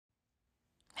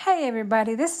Hey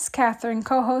everybody, this is Catherine,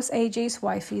 co-host AJ's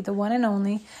wifey, the one and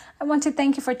only. I want to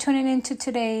thank you for tuning in to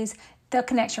today's The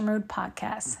Connection Road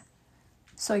podcast.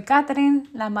 Soy Catherine,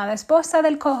 la amada esposa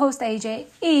del co-host AJ,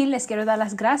 y les quiero dar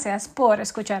las gracias por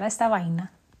escuchar esta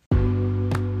vaina.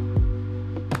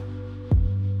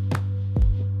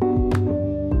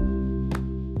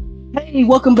 Hey,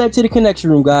 welcome back to the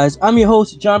Connection Room, guys. I'm your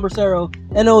host, John Bracero,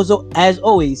 and also, as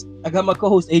always, I got my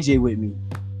co-host AJ with me.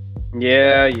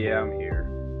 Yeah, I'm here.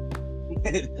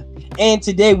 And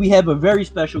today we have a very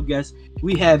special guest.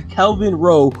 We have Kelvin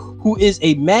Rowe, who is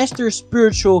a master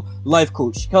spiritual life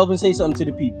coach. Kelvin, say something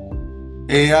to the people.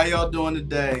 Hey, how y'all doing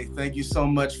today? Thank you so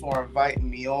much for inviting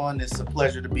me on. It's a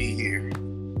pleasure to be here.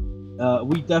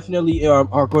 We definitely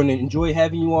are going to enjoy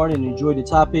having you on and enjoy the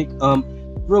topic.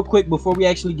 Real quick, before we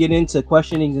actually get into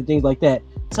questionings and things like that,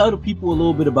 tell the people a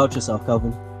little bit about yourself,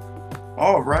 Kelvin.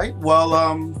 All right.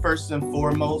 Well, first and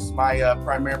foremost, my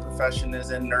primary profession is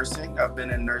in nursing. I've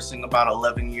been in nursing about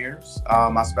 11 years.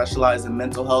 I specialize in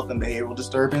mental health and behavioral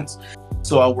disturbance.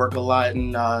 So I work a lot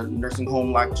in nursing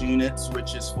home locked units,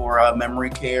 which is for memory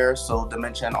care, so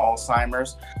dementia and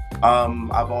Alzheimer's.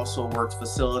 I've also worked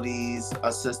facilities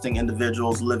assisting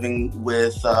individuals living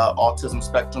with autism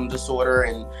spectrum disorder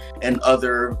and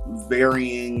other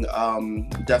varying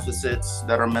deficits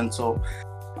that are mental.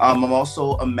 I'm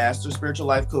also a master spiritual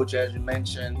life coach, as you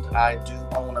mentioned. I do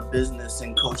own a business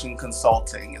in coaching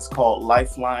consulting. It's called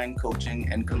Lifeline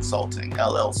Coaching and Consulting,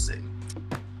 LLC.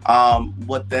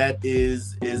 What that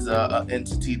is an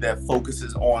entity that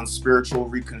focuses on spiritual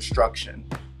reconstruction.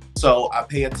 So I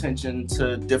pay attention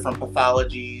to different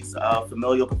pathologies,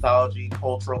 familial pathology,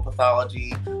 cultural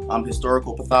pathology,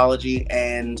 historical pathology,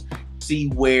 and see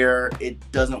where it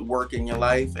doesn't work in your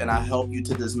life, and I help you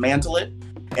to dismantle it.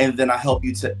 And then I help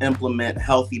you to implement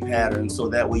healthy patterns so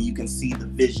that way you can see the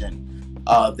vision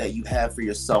that you have for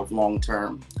yourself long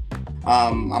term.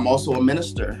 I'm also a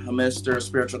minister of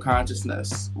spiritual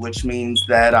consciousness, which means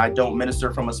that I don't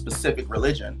minister from a specific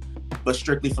religion, but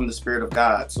strictly from the Spirit of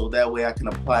God. So that way I can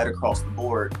apply it across the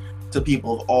board to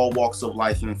people of all walks of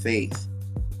life and faith.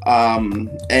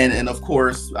 And of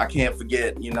course, I can't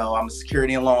forget, I'm a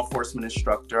security and law enforcement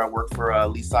instructor. I work for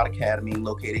Leaside Academy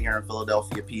located here in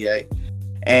Philadelphia, PA.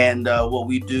 And what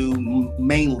we do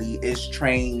mainly is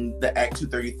train the Act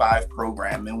 235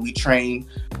 program. And we train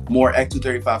more Act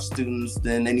 235 students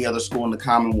than any other school in the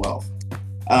Commonwealth.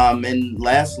 And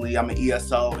lastly, I'm an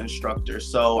ESL instructor.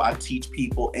 So I teach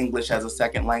people English as a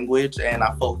second language, and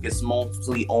I focus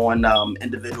mostly on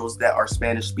individuals that are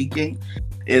Spanish speaking.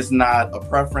 It's not a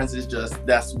preference. It's just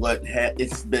that's what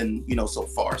it's been, so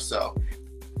far. So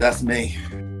that's me.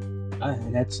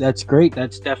 That's great.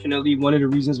 That's definitely one of the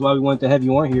reasons why we wanted to have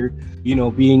you on here.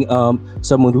 Being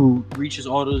someone who reaches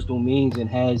all those domains and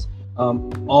has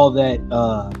all that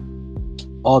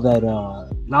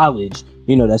knowledge.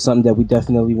 That's something that we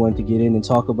definitely wanted to get in and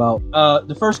talk about.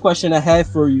 The first question I have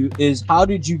for you is, how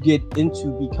did you get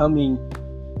into becoming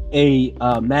a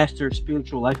master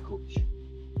spiritual life coach?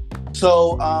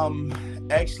 So,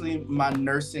 actually, my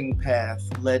nursing path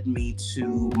led me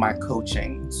to my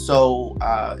coaching. So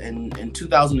in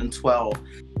 2012,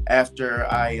 after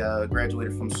I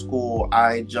graduated from school,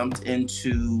 I jumped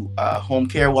into home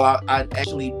care. Well, I'd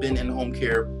actually been in home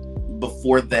care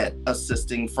before that,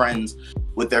 assisting friends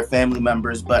with their family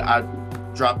members, but I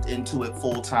dropped into it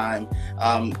full time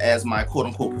as my quote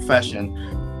unquote profession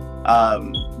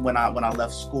when I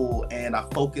left school, and I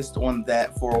focused on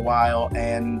that for a while.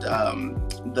 And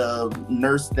the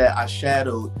nurse that I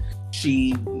shadowed,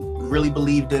 she really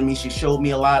believed in me. She showed me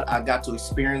a lot. I got to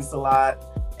experience a lot,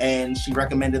 and she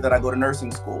recommended that I go to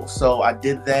nursing school. So I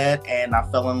did that, and I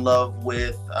fell in love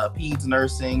with peds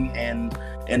nursing and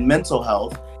mental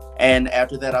health. And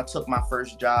after that, I took my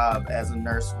first job as a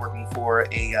nurse working for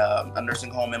a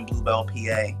nursing home in Bluebell,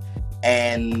 PA.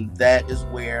 And that is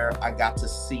where I got to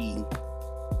see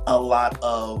a lot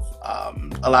of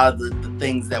the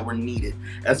things that were needed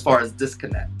as far as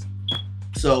disconnect.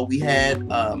 So we had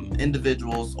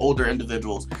older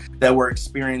individuals that were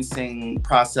experiencing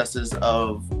processes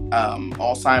of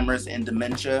Alzheimer's and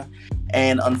dementia.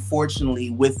 And unfortunately,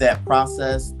 with that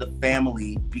process, the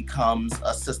family becomes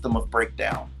a system of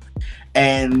breakdown.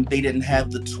 And they didn't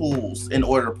have the tools in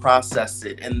order to process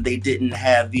it, and they didn't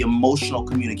have the emotional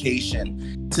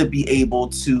communication to be able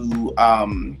to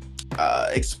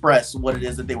express what it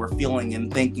is that they were feeling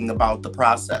and thinking about the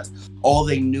process. All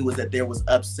they knew was that there was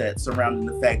upset surrounding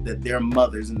the fact that their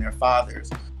mothers and their fathers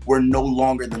were no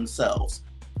longer themselves.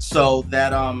 So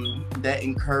that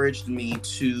encouraged me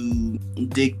to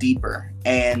dig deeper,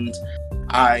 and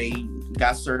I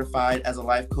got certified as a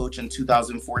life coach in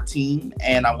 2014,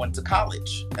 and I went to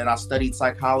college and I studied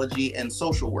psychology and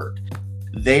social work.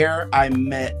 There I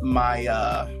met my,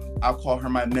 I'll call her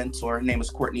my mentor. Her name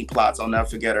is Courtney Plotz. I'll never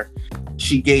forget her.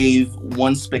 She gave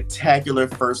one spectacular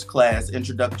first class,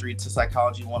 Introductory to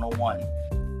Psychology 101,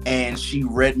 and she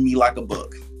read me like a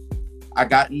book. I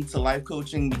got into life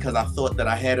coaching because I thought that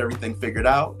I had everything figured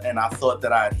out, and I thought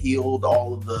that I had healed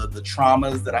all of the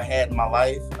traumas that I had in my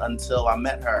life until I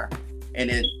met her. And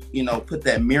it, put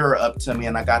that mirror up to me,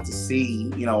 and I got to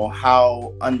see,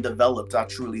 how undeveloped I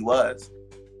truly was.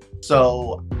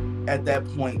 So at that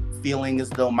point, feeling as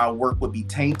though my work would be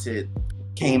tainted,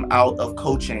 came out of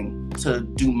coaching to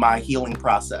do my healing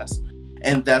process.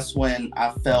 And that's when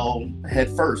I fell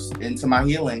headfirst into my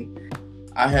healing.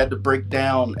 I had to break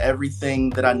down everything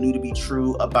that I knew to be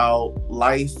true about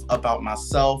life, about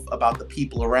myself, about the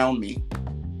people around me.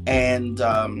 And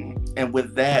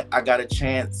with that, I got a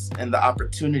chance and the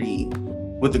opportunity,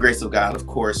 with the grace of God, of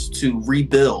course, to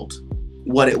rebuild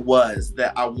what it was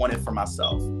that I wanted for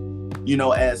myself.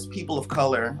 As people of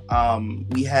color,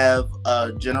 we have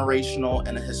a generational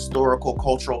and a historical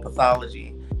cultural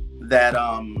pathology that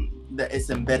it's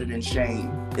embedded in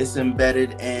shame. It's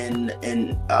embedded in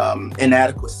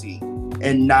inadequacy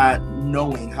and not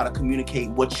knowing how to communicate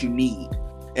what you need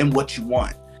and what you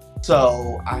want.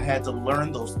 So I had to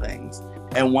learn those things.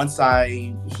 And once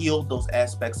I healed those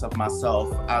aspects of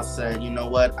myself, I said, you know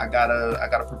what, I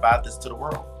gotta provide this to the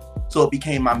world. So it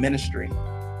became my ministry.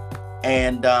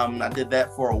 And I did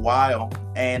that for a while.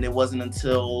 And it wasn't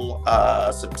until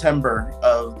September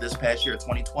of this past year,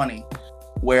 2020,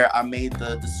 where I made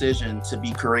the decision to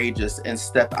be courageous and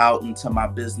step out into my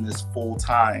business full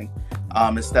time,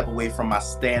 and step away from my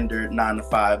standard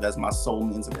 9-to-5 as my sole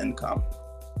means of income.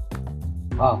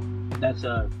 Wow, that's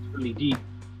really deep.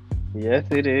 Yes,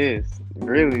 it is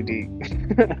really deep.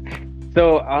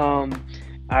 So,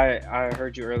 I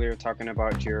heard you earlier talking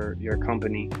about your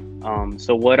company.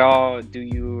 So what all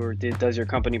does your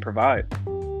company provide?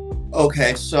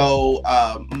 Okay, so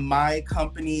my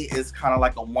company is kind of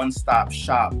like a one-stop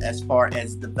shop as far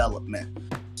as development.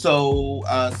 So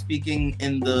speaking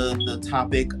in the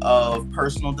topic of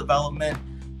personal development,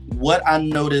 what I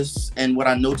notice and what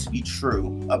I know to be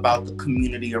true about the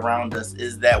community around us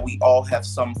is that we all have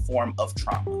some form of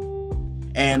trauma.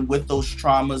 And with those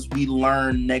traumas, we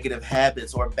learn negative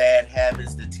habits or bad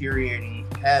habits, deteriorating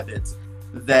habits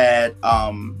that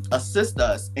assist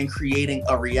us in creating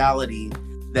a reality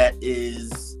that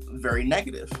is very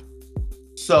negative.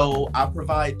 So I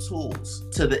provide tools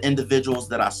to the individuals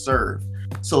that I serve,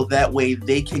 so that way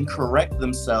they can correct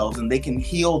themselves and they can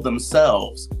heal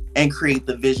themselves and create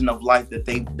the vision of life that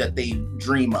they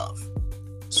dream of.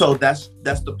 So that's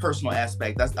the personal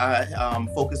aspect. I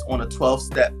focus on a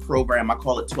 12-step program. I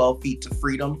call it 12 Feet to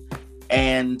Freedom,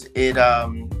 and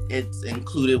it's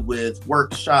included with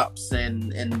workshops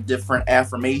and different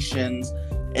affirmations,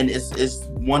 and it's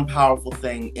one powerful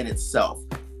thing in itself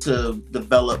to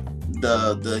develop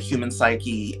the human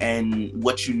psyche and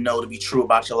what you know to be true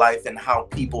about your life and how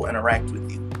people interact with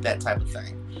you, that type of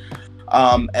thing.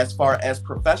 As far as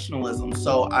professionalism,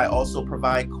 so I also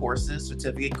provide courses,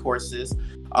 certificate courses,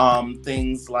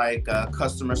 things like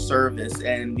customer service,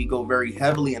 and we go very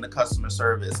heavily into customer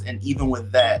service. And even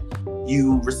with that,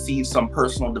 you receive some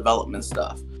personal development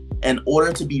stuff. In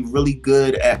order to be really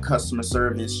good at customer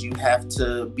service, you have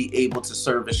to be able to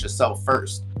service yourself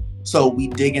first. So we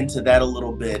dig into that a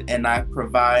little bit, and I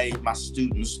provide my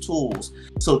students tools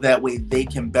so that way they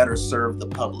can better serve the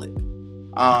public.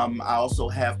 I also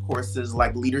have courses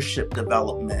like leadership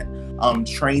development,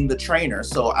 train the trainer.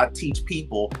 So I teach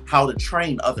people how to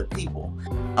train other people.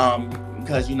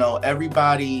 Because,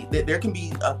 everybody, there can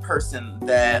be a person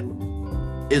that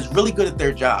is really good at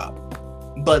their job,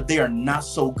 but they are not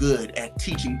so good at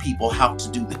teaching people how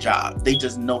to do the job. They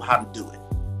just know how to do it.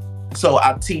 So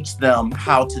I teach them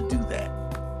how to do that.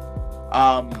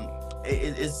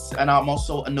 And I'm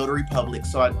also a notary public,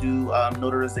 so I do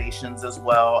notarizations as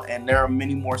well. And there are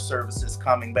many more services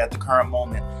coming, but at the current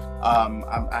moment,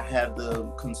 I have the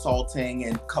consulting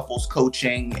and couples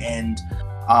coaching and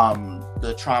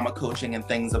the trauma coaching and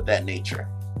things of that nature.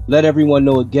 Let everyone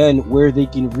know again where they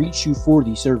can reach you for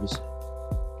these services.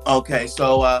 Okay,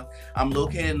 so I'm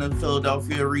located in the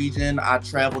Philadelphia region. I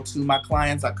travel to my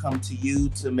clients. I come to you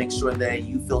to make sure that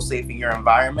you feel safe in your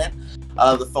environment.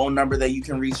 The phone number that you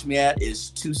can reach me at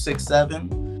is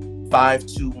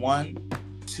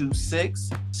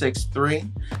 267-521-2663.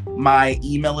 My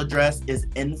email address is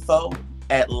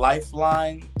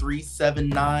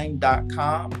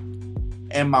info@lifeline379.com.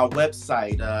 And my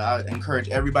website, I encourage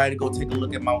everybody to go take a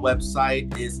look at my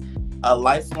website, is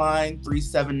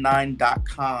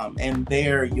lifeline379.com, and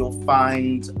there you'll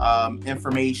find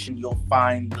information. You'll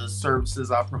find the services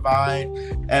I provide,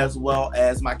 as well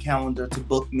as my calendar to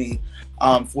book me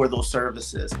for those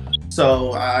services.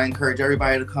 So I encourage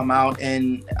everybody to come out,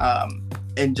 and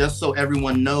just so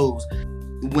everyone knows,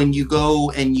 when you go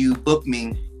and you book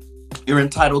me, you're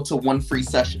entitled to one free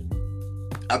session.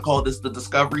 I call this the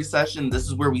discovery session. This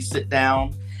is where we sit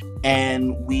down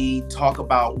and we talk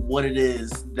about what it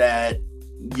is that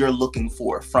you're looking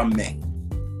for from me.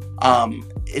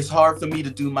 It's hard for me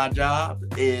to do my job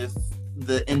if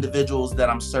the individuals that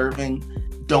I'm serving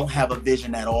don't have a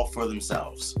vision at all for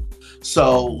themselves.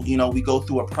 So, we go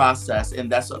through a process, and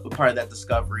that's a part of that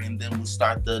discovery, and then we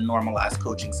start the normalized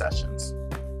coaching sessions.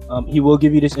 He will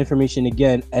give you this information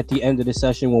again at the end of the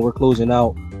session when we're closing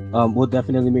out. We'll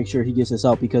definitely make sure he gets this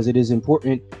out, because it is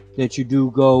important that you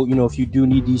do go, if you do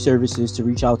need these services, to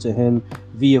reach out to him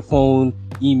via phone,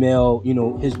 email,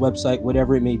 his website,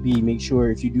 whatever it may be. Make sure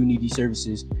if you do need these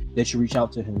services that you reach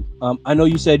out to him. I know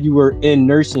you said you were in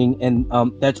nursing, and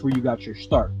that's where you got your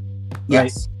start. Right?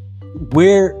 Yes.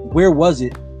 Where was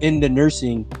it in the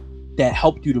nursing that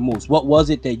helped you the most? What was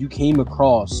it that you came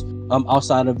across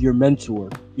outside of your mentor?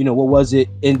 What was it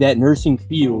in that nursing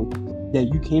field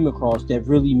that you came across that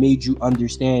really made you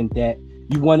understand that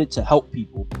you wanted to help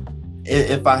people?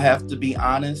 If I have to be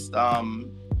honest,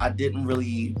 I didn't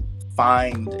really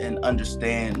find and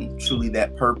understand truly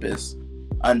that purpose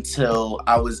until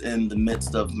I was in the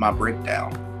midst of my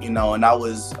breakdown, and I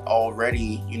was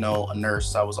already, a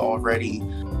nurse. I was already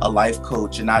a life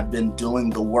coach, and I'd been doing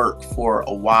the work for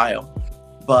a while.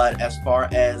 But as far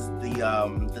as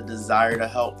the desire to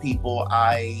help people,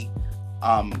 I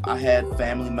had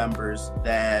family members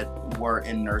that were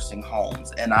in nursing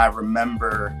homes, and I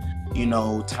remember,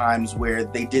 times where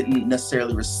they didn't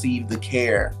necessarily receive the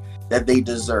care that they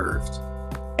deserved.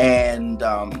 And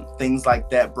things like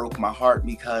that broke my heart,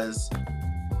 because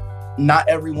not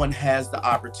everyone has the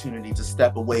opportunity to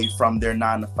step away from their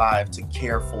 9-to-5 to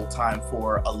care full time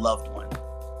for a loved one.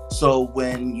 So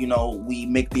when, we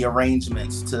make the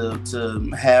arrangements to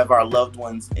have our loved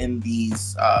ones in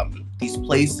these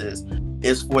places,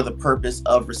 is for the purpose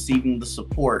of receiving the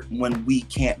support when we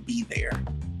can't be there.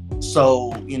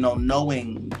 So,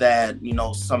 knowing that,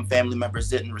 some family members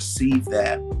didn't receive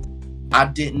that,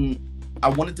 I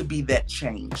wanted to be that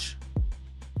change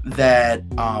that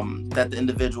the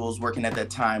individuals working at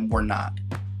that time were not.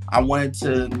 I wanted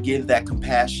to give that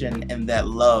compassion and that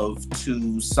love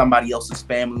to somebody else's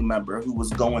family member who was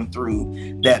going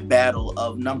through that battle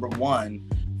of, number one,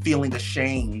 feeling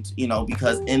ashamed,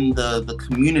 because in the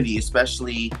community,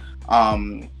 especially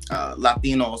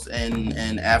Latinos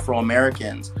and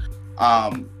Afro-Americans,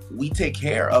 we take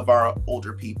care of our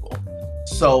older people.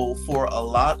 So for a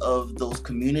lot of those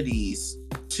communities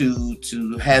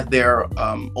to have their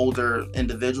older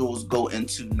individuals go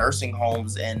into nursing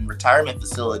homes and retirement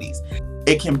facilities,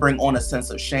 it can bring on a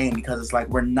sense of shame, because it's like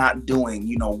we're not doing,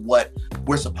 what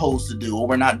we're supposed to do, or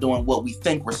we're not doing what we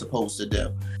think we're supposed to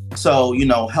do. So,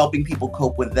 helping people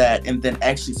cope with that, and then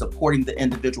actually supporting the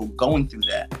individual going through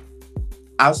that.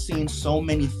 I've seen so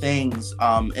many things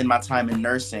in my time in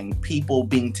nursing, people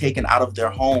being taken out of their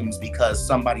homes because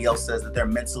somebody else says that they're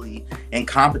mentally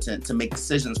incompetent to make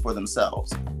decisions for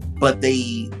themselves, but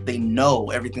they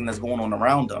know everything that's going on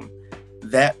around them.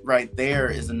 That right there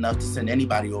is enough to send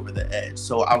anybody over the edge.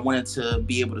 So I wanted to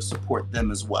be able to support them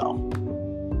as well.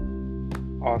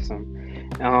 Awesome.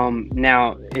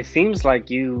 Now it seems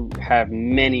like you have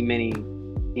many,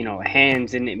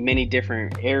 hands in many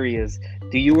different areas.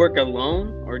 Do you work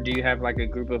alone, or do you have like a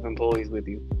group of employees with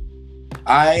you?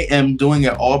 I am doing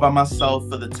it all by myself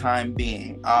for the time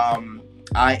being.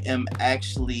 I am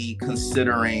actually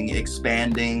considering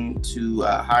expanding to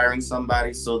hiring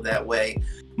somebody, so that way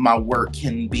my work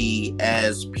can be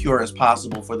as pure as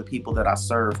possible for the people that I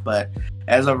serve. But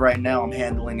as of right now, I'm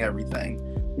handling everything.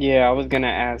 Yeah, I was gonna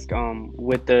ask,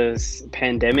 with this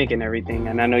pandemic and everything,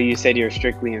 and I know you said you're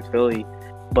strictly in Philly,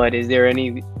 but is there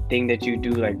anything that you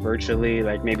do like virtually,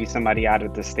 like maybe somebody out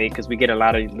of the state? Because we get a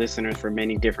lot of listeners from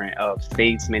many different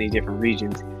states, many different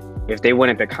regions. If they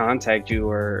wanted to contact you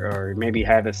or maybe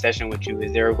have a session with you,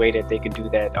 is there a way that they could do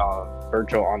that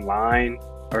virtual online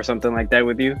or something like that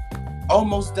with you? Oh,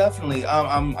 most definitely.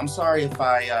 I'm sorry if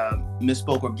I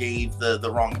misspoke or gave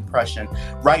the wrong impression.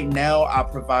 Right now, I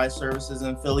provide services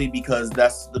in Philly because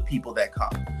that's the people that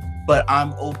come. But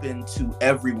I'm open to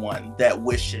everyone that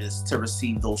wishes to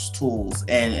receive those tools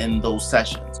and those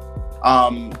sessions.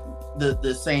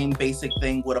 The same basic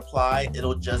thing would apply.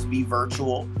 It'll just be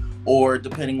virtual, or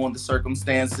depending on the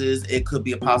circumstances, it could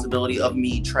be a possibility of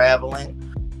me traveling.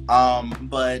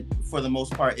 But for the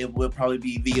most part, it would probably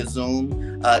be via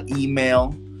Zoom,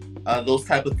 email, those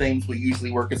type of things will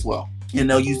usually work as well. And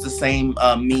they'll use the same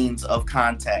means of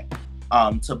contact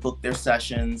to book their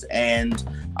sessions, and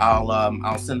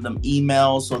I'll send them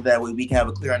emails so that way we can have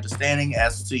a clear understanding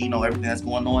as to everything that's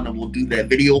going on, and we'll do that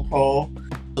video call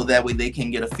so that way they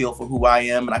can get a feel for who I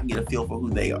am and I can get a feel for who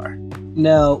they are.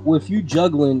 Now, with you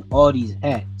juggling all these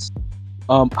hats,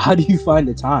 how do you find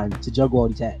the time to juggle all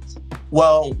these hats?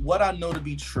 Well, what I know to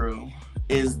be true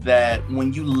is that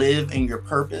when you live in your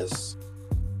purpose,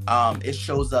 it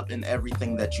shows up in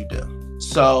everything that you do.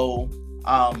 So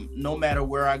no matter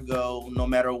where I go, no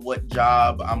matter what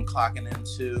job I'm clocking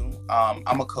into,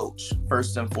 I'm a coach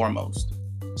first and foremost.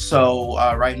 So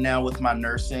right now with my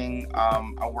nursing,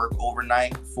 I work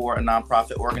overnight for a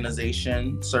nonprofit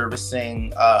organization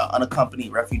servicing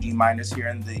unaccompanied refugee minors here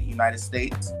in the United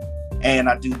States. And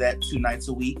I do that 2 nights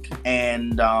a week.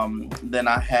 And then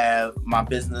I have my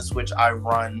business, which I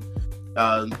run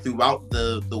throughout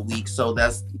the week. So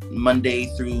that's Monday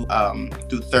through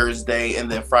Thursday, and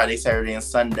then Friday, Saturday, and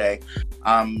Sunday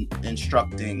I'm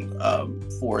instructing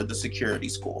for the security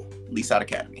school, Leaside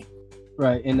Academy.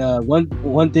 Right. And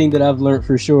one thing that I've learned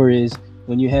for sure is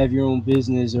when you have your own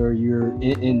business or you're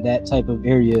in that type of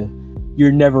area,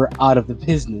 you're never out of the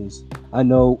business. I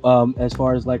know as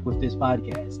far as like with this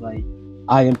podcast, like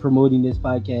I am promoting this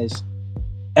podcast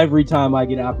every time I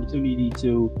get an opportunity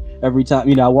to. Every time,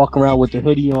 I walk around with the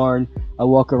hoodie on, I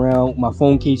walk around, my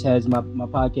phone case has my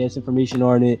podcast information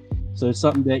on it. So it's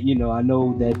something that, I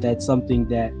know that's something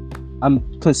that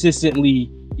I'm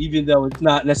consistently, even though it's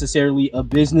not necessarily a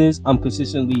business, I'm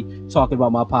consistently talking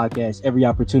about my podcast every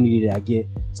opportunity that I get.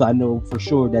 So I know for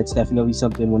sure that's definitely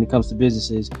something when it comes to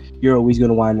businesses, you're always going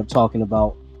to wind up talking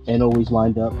about and always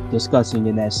wind up discussing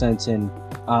in that sense. And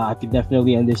I could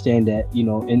definitely understand that,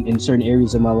 in certain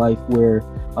areas of my life where,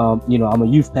 I'm a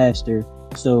youth pastor.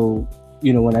 So,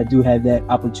 when I do have that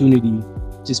opportunity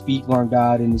to speak on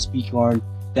God and to speak on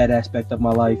that aspect of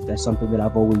my life, that's something that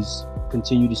I've always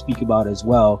continued to speak about as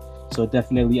well. So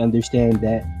definitely understand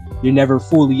that you're never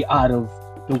fully out of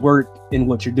the work in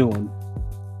what you're doing.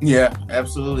 Yeah,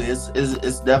 absolutely.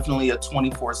 It's definitely a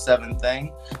 24/7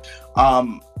 thing.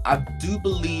 I do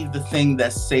believe the thing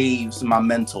that saves my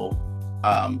mental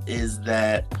is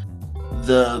that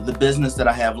the business that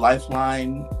I have,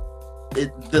 Lifeline,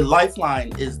 the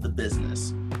Lifeline is the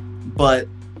business, but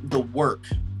the work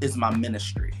is my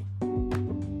ministry.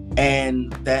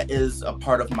 And that is a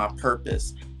part of my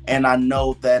purpose. And I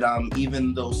know that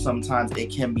even though sometimes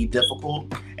it can be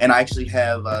difficult, and I actually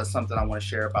have something I want to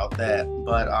share about that,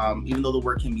 but even though the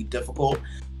work can be difficult,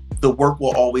 the work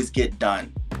will always get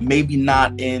done. Maybe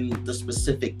not in the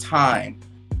specific time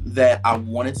that I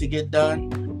want it to get done,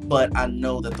 but I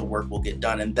know that the work will get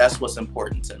done. And that's what's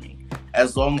important to me.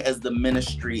 As long as the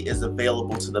ministry is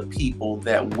available to the people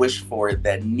that wish for it,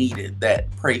 that need it,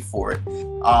 that pray for it,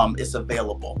 it's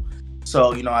available.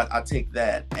 So, I take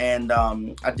that. And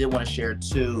I did want to share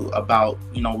too about,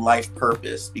 life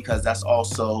purpose, because that's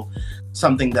also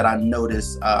something that I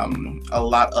notice a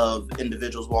lot of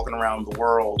individuals walking around the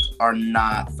world are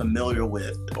not familiar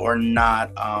with or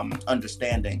not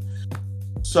understanding.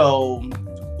 So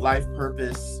life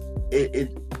purpose,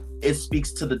 it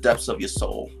speaks to the depths of your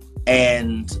soul.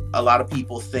 And a lot of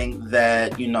people think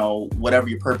that, whatever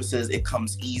your purpose is, it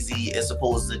comes easy. It's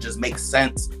supposed to just make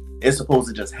sense. It's supposed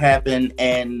to just happen.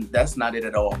 And that's not it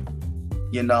at all.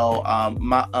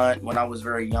 My aunt, when I was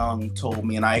very young, told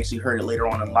me, and I actually heard it later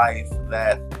on in life,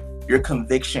 that your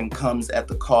conviction comes at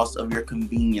the cost of your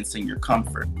convenience and your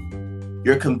comfort.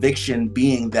 Your conviction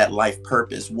being that life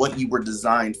purpose, what you were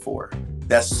designed for,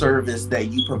 that service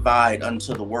that you provide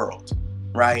unto the world,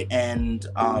 right? And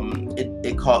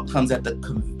it comes at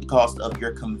the cost of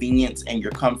your convenience and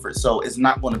your comfort. So it's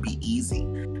not going to be easy,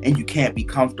 and you can't be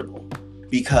comfortable,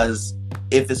 because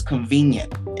if it's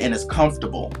convenient and it's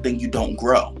comfortable, then you don't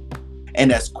grow.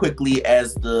 And as quickly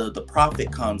as the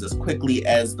profit comes, as quickly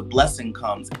as the blessing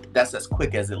comes, that's as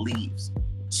quick as it leaves.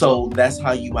 So that's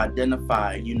how you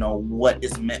identify, what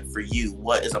is meant for you,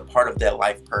 what is a part of that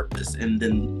life purpose. And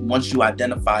then once you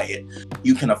identify it,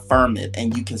 you can affirm it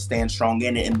and you can stand strong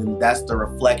in it. And then that's the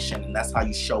reflection, and that's how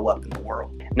you show up in the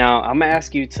world. Now, I'm gonna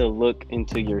ask you to look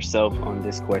into yourself on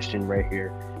this question right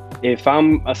here. If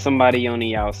I'm somebody on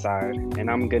the outside and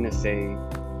I'm gonna say,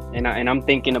 and I'm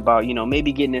thinking about,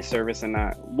 maybe getting this service or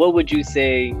not, what would you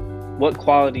say, what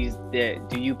qualities that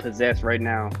do you possess right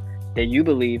now that you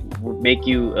believe would make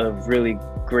you a really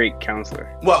great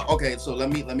counselor? Well, okay, so let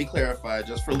me clarify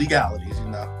just for legalities.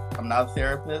 I'm not a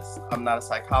therapist. I'm not a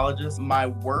psychologist. My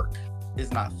work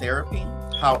is not therapy.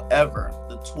 However,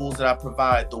 the tools that I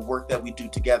provide, the work that we do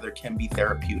together can be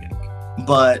therapeutic.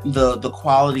 But the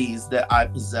qualities that I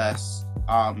possess,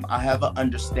 I have an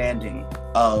understanding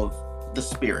of the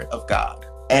Spirit of God.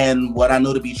 And what I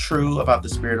know to be true about the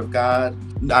Spirit of God,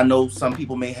 I know some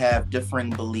people may have differing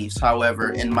beliefs.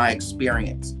 However, in my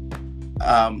experience,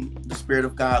 the Spirit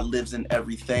of God lives in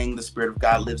everything. The Spirit of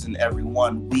God lives in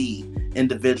everyone. We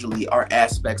individually are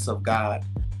aspects of God.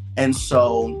 And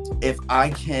so if I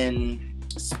can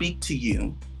speak to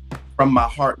you from my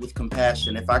heart with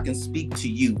compassion, if I can speak to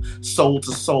you soul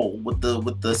to soul with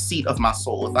the seat of my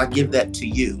soul, if I give that to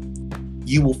you,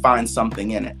 you will find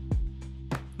something in it.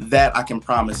 That I can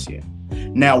promise you.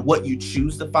 Now, what you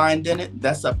choose to find in it,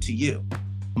 that's up to you.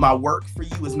 My work for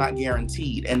you is not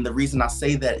guaranteed. And the reason I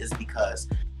say that is because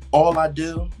all I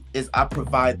do is I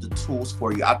provide the tools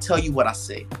for you. I tell you what I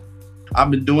see. I've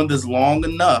been doing this long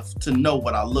enough to know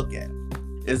what I look at.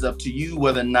 It's up to you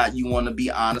whether or not you want to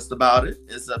be honest about it.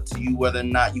 It's up to you whether or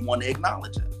not you want to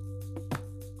acknowledge it.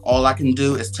 All I can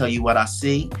do is tell you what I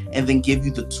see and then give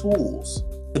you the tools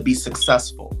to be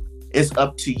successful. It's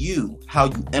up to you how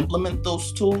you implement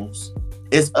those tools.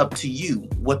 It's up to you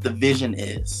what the vision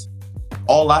is.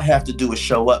 All I have to do is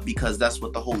show up because that's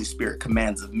what the Holy Spirit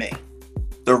commands of me.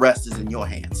 The rest is in your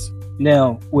hands.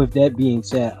 Now, with that being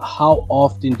said, how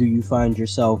often do you find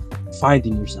yourself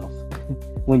finding yourself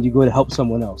when you go to help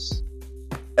someone else?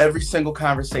 Every single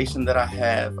conversation that I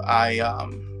have, I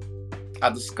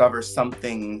discover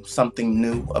something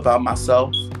new about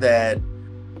myself that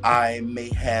I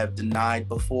may have denied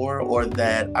before or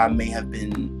that I may have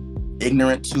been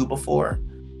ignorant to before.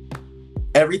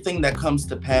 Everything that comes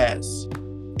to pass,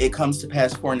 it comes to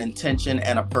pass for an intention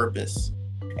and a purpose.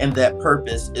 And that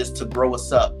purpose is to grow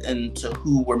us up into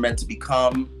who we're meant to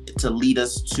become, to lead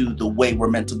us to the way we're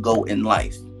meant to go in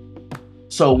life.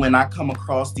 So when I come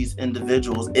across these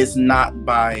individuals, it's not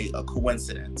by a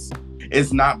coincidence.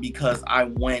 It's not because I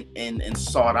went in and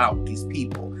sought out these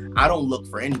people. I don't look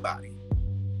for anybody.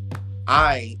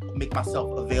 I make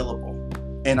myself available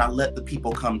and I let the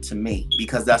people come to me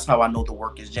because that's how I know the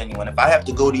work is genuine. If I have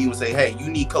to go to you and say, hey, you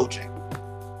need coaching,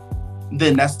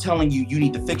 then that's telling you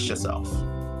need to fix yourself.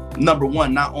 Number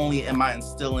one, not only am I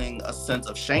instilling a sense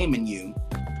of shame in you,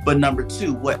 but number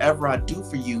two, whatever I do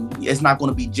for you is not going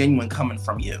to be genuine coming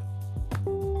from you.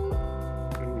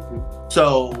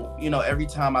 So, every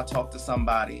time I talk to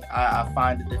somebody, I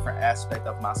find a different aspect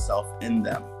of myself in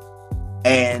them.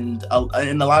 And a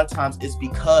lot of times it's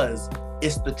because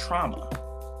it's the trauma.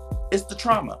 It's the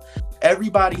trauma.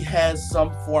 Everybody has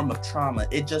some form of trauma.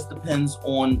 It just depends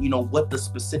on, what the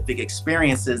specific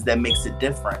experience is that makes it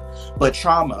different. But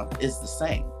trauma is the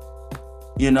same.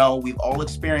 We've all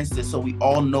experienced it, so we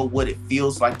all know what it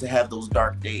feels like to have those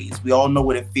dark days. We all know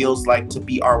what it feels like to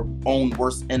be our own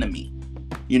worst enemy.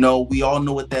 We all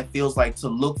know what that feels like to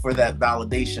look for that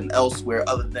validation elsewhere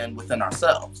other than within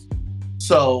ourselves.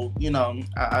 So,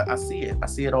 I see it. I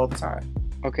see it all the time.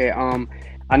 Okay.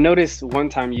 I noticed one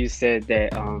time you said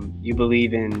that you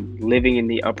believe in living in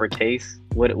the uppercase.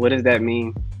 What does that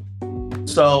mean?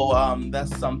 So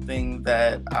that's something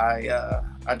that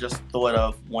I just thought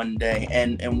of one day,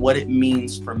 and what it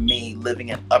means for me living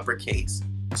in uppercase.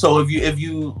 So if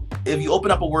you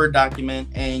open up a Word document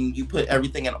and you put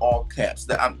everything in all caps,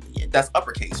 that's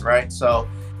uppercase, right? So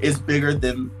it's bigger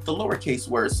than the lowercase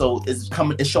word. So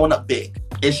it's showing up big.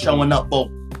 It's showing up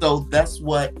bold. So that's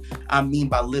what I mean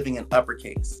by living in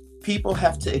uppercase. People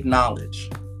have to acknowledge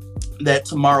that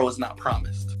tomorrow is not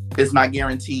promised. It's not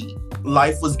guaranteed.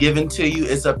 Life was given to you.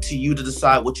 It's up to you to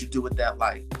decide what you do with that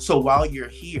life. So while you're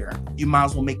here, you might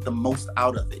as well make the most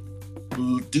out of it.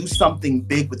 Do something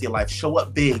big with your life. Show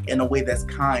up big in a way that's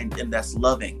kind and that's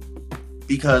loving.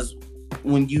 Because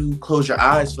when you close your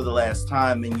eyes for the last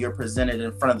time and you're presented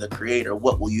in front of the Creator,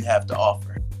 what will you have to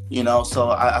offer?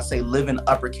 So I say live in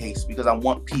uppercase because I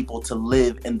want people to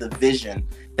live in the vision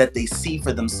that they see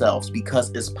for themselves because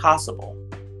it's possible.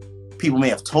 People may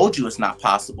have told you it's not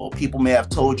possible. People may have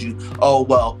told you, oh,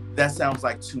 well, that sounds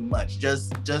like too much.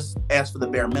 Just ask for the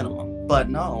bare minimum. But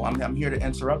no, I'm here to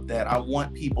interrupt that. I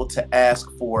want people to ask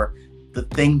for the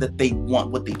thing that they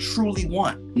want, what they truly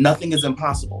want. Nothing is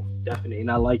impossible. Definitely.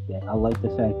 And I like that. I like the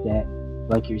fact that,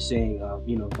 like you're saying,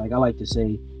 like I like to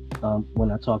say,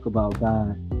 when I talk about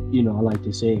God, I like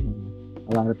to say,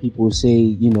 a lot of people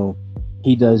say,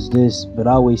 he does this, but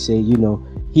I always say,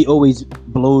 he always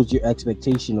blows your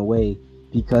expectation away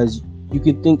because you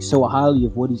can think so highly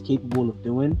of what he's capable of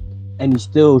doing, and he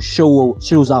still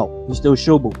shows out. He still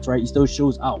showboats, right? He still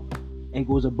shows out and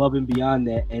goes above and beyond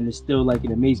that, and it's still like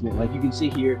an amazement. Like you can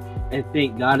sit here and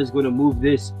think God is going to move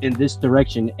this in this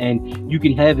direction, and you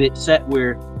can have it set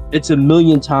where it's a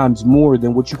million times more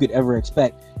than what you could ever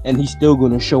expect, and he's still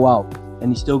going to show out,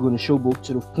 and he's still going to showboat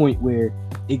to the point where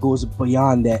it goes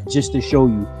beyond that, just to show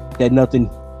you that nothing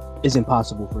is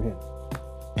impossible for him.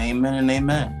 Amen and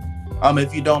amen.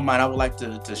 If you don't mind, I would like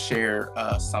to share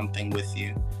something with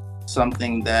you,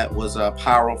 something that was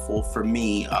powerful for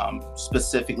me,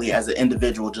 specifically as an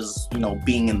individual, just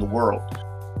being in the world.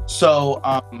 So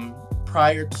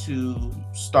prior to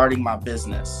starting my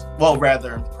business,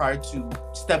 prior to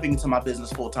stepping into my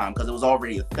business full time, because it was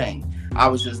already a thing, I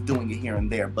was just doing it here and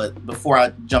there. But before I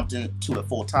jumped into it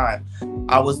full time,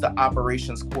 I was the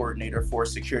operations coordinator for a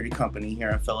security company here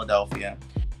in Philadelphia.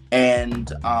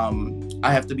 And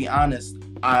I have to be honest,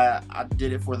 I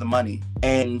did it for the money.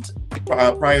 And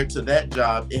prior to that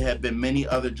job, it had been many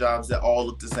other jobs that all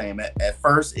looked the same. At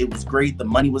first, it was great. The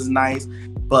money was nice.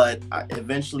 But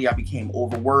eventually I became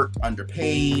overworked,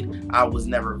 underpaid. I was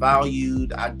never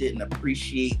valued. I didn't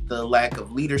appreciate the lack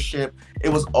of leadership. It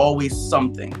was always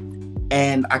something.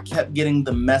 And I kept getting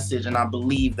the message, and I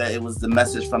believe that it was the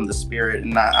message from the Spirit.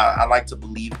 And I like to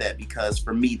believe that, because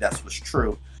for me, that's what's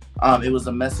true. It was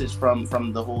a message from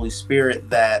the Holy Spirit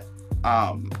that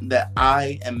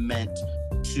I am meant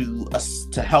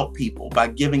to help people by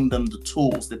giving them the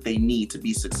tools that they need to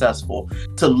be successful,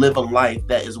 to live a life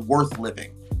that is worth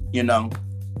living,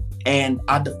 and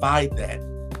I defied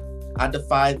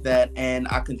that, and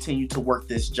I continued to work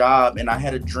this job. And I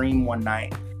had a dream one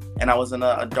night, and I was in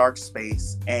a dark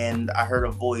space, and I heard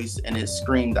a voice, and it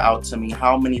screamed out to me,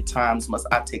 "How many times must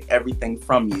I take everything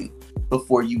from you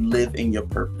before you live in your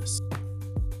purpose?"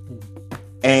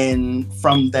 And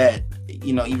from that,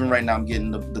 even right now I'm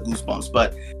getting the goosebumps,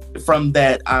 but from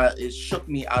that, it shook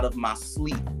me out of my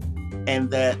sleep.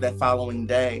 And that following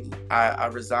day, I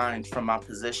resigned from my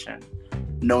position,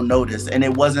 no notice. And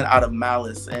it wasn't out of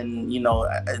malice. And,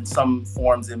 in some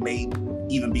forms, it may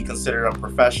even be considered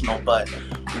unprofessional. But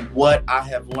what I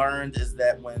have learned is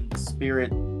that when the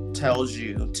Spirit tells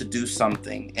you to do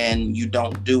something and you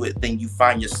don't do it, then you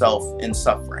find yourself in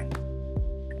suffering.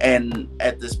 And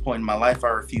at this point in my life, I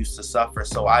refused to suffer.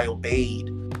 So I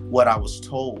obeyed what I was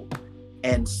told.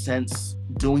 And since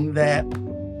doing that,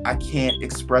 I can't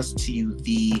express to you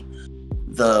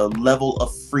the level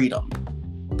of freedom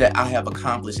that I have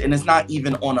accomplished. And it's not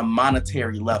even on a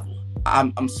monetary level.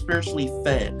 I'm spiritually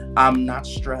fed. I'm not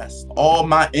stressed. All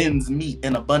my ends meet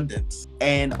in abundance.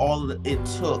 And all that it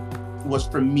took was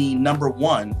for me, number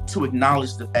one, to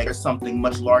acknowledge the fact there's something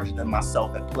much larger than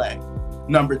myself at play.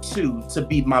 Number two, to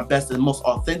be my best and most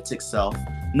authentic self.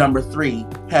 Number three,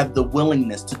 have the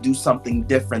willingness to do something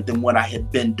different than what I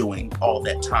had been doing all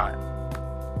that time.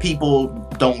 People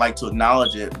don't like to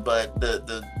acknowledge it, but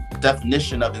the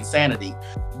definition of insanity,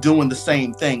 doing the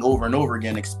same thing over and over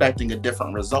again, expecting a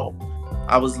different result.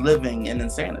 I was living in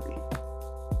insanity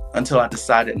until I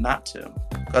decided not to,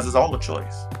 because it's all a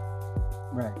choice.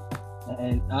 Right.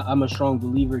 And I'm a strong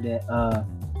believer that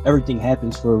everything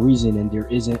happens for a reason, and there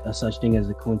isn't a such thing as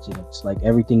a coincidence. Like,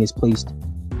 everything is placed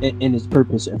in its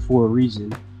purpose and for a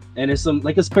reason. And it's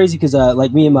crazy because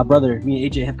me and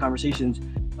AJ have conversations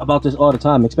about this all the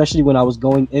time, especially when I was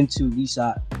going into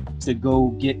Lisa to go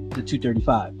get the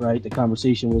 235, right? The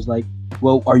conversation was like,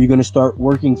 well, are you going to start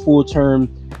working full term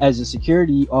as a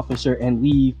security officer and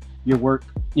leave your work,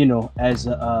 as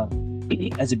a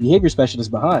behavior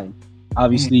specialist behind?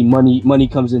 Obviously, money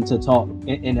comes into talk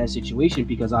in that situation,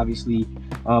 because obviously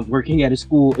working at a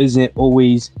school isn't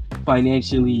always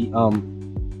financially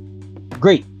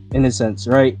great in a sense,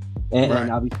 right?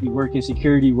 And obviously working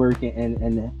security work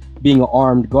and being an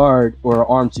armed guard or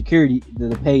armed security,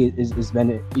 the pay is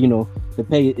the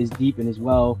pay is deep and as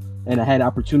well. And I had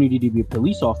opportunity to be a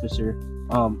police officer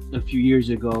a few years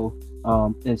ago,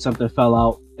 and something fell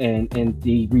out, and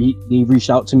they reached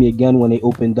out to me again when they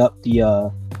opened up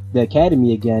the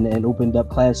academy again and opened up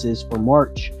classes for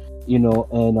March, and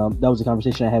that was a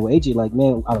conversation I had with AJ, like,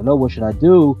 man, I don't know, what should I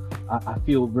do? I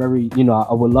feel very,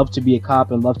 I would love to be a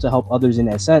cop and love to help others in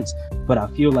that sense, but I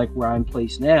feel like where I'm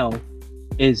placed now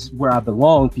is where I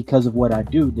belong because of what I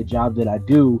do, the job that I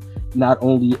do. Not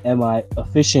only am I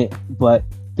efficient, but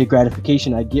the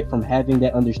gratification I get from having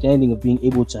that understanding of being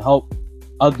able to help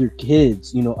other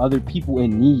kids, other people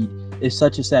in need, is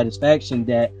such a satisfaction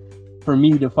that for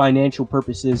me, the financial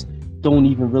purposes don't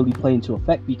even really play into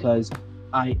effect, because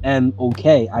I am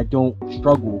okay. I don't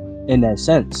struggle in that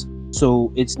sense.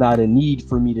 So it's not a need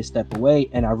for me to step away.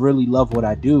 And I really love what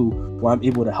I do, where I'm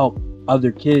able to help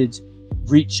other kids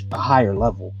reach a higher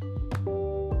level.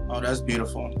 Oh, that's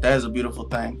beautiful. That is a beautiful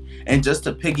thing. And just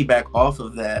to piggyback off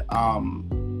of that,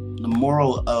 the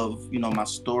moral of, my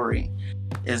story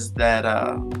is that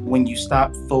when you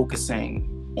stop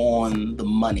focusing on the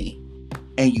money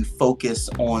and you focus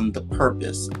on the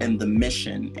purpose and the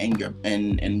mission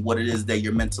and what it is that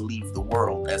you're meant to leave the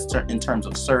world in terms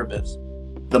of service,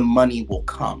 the money will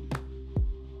come.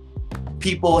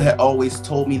 People had always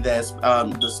told me that,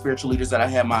 the spiritual leaders that I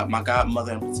had, my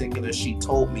godmother in particular, she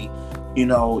told me,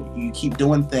 you keep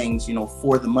doing things,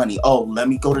 for the money. Oh, let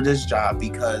me go to this job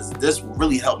because this will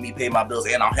really help me pay my bills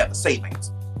and I'll have a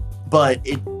savings. But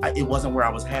it wasn't where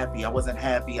I was happy. I wasn't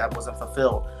happy. I wasn't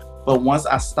fulfilled. But once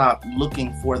I stopped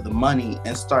looking for the money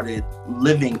and started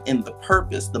living in the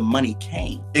purpose, the money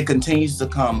came. It continues to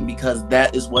come because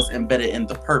that is what's embedded in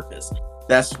the purpose.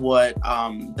 That's what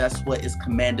is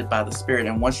commanded by the Spirit.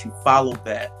 And once you follow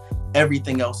that,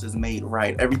 everything else is made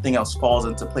right. Everything else falls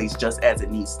into place just as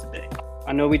it needs to be.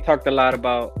 I know we talked a lot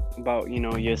about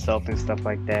yourself and stuff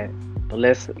like that, but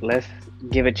let's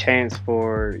give a chance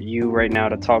for you right now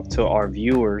to talk to our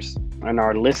viewers and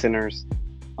our listeners.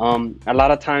 A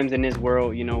lot of times in this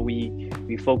world,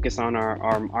 we focus on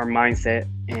our mindset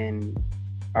and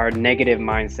our negative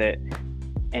mindset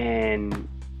and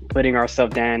putting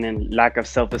ourselves down and lack of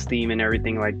self-esteem and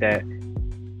everything like that.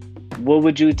 What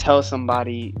would you tell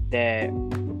somebody that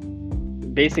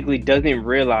basically doesn't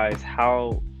realize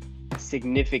how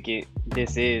significant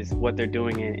this is, what they're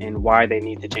doing, and why they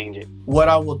need to change it? What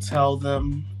I will tell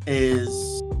them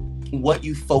is what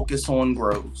you focus on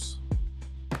grows.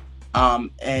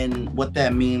 And what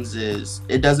that means is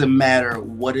it doesn't matter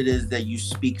what it is that you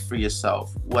speak for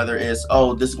yourself, whether it's,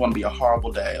 oh, this is going to be a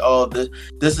horrible day. Oh,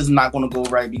 this is not going to go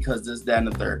right because this, that, and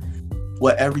the third.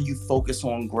 Whatever you focus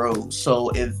on grows. So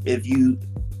if you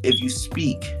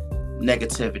speak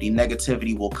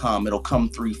negativity will come. It'll come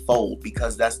threefold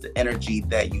because that's the energy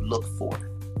that you look for.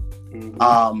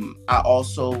 Mm-hmm. I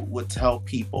also would tell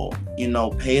people,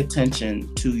 pay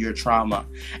attention to your trauma,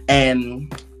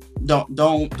 and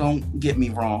don't get me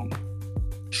wrong.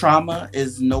 Trauma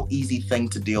is no easy thing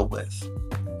to deal with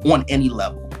on any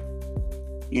level.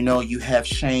 You have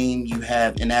shame, you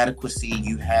have inadequacy,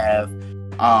 you have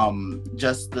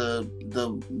just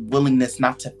the willingness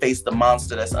not to face the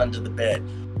monster that's under the bed.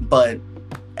 But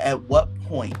at what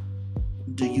point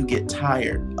do you get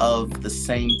tired of the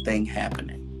same thing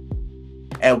happening?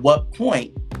 At what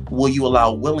point will you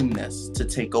allow willingness to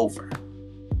take over?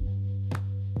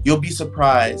 You'll be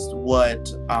surprised what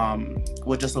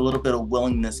just a little bit of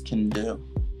willingness can do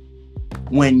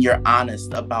when you're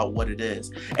honest about what it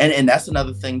is. And that's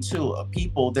another thing too.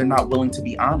 People, they're not willing to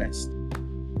be honest.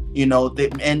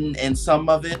 And some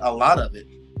of it, a lot of it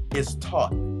is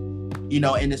taught,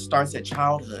 and it starts at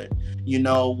childhood,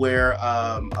 where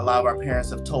a lot of our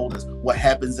parents have told us what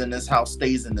happens in this house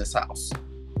stays in this house.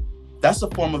 That's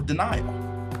a form of denial.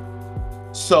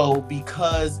 So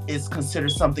because it's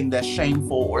considered something that's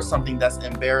shameful or something that's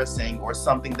embarrassing or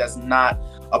something that's not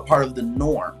a part of the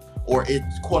norm, or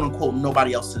it's quote unquote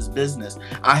nobody else's business,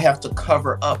 I have to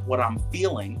cover up what I'm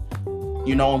feeling,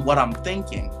 and what I'm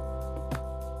thinking.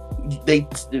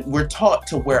 We're taught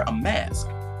to wear a mask.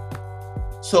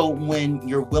 So when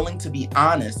you're willing to be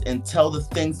honest and tell the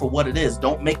thing for what it is,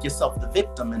 don't make yourself the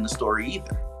victim in the story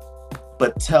either,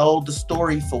 but tell the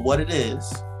story for what it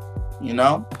is,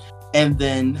 and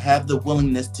then have the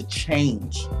willingness to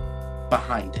change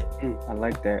behind it. I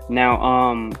like that.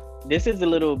 Now, this is a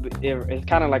little bit, it's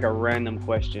kind of like a random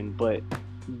question, but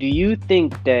do you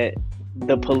think that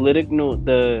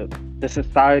the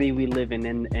society we live in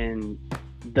and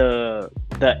the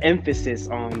emphasis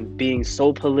on being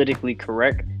so politically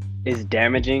correct is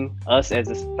damaging us as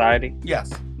a society?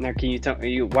 Yes. Now, can you tell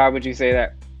me why would you say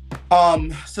that?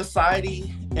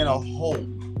 Society in a whole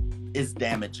is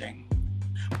damaging.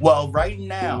 Well, right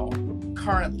now,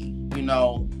 currently,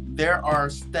 there are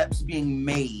steps being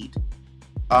made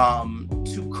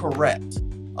to correct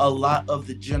a lot of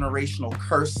the generational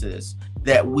curses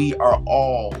that we are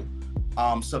all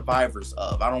survivors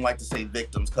of. I don't like to say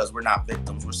victims because we're not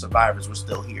victims. We're survivors. We're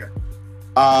still here.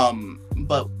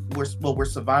 But we're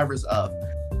survivors of.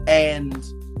 And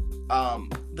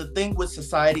the thing with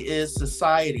society is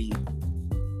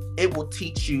it will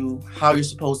teach you how you're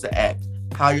supposed to act,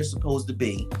 how you're supposed to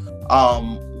be,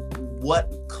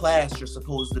 what class you're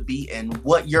supposed to be in,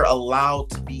 what you're allowed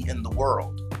to be in the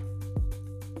world.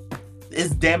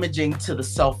 It's damaging to the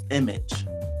self-image.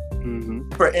 Mm-hmm.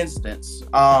 For instance,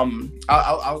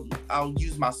 I'll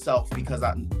use myself because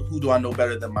who do I know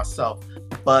better than myself?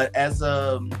 But as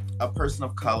a person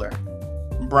of color,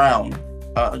 brown,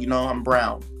 I'm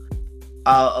brown.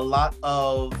 A lot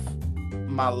of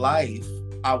my life,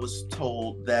 I was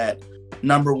told that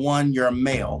number one, you're a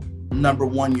male. Number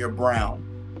one, you're brown.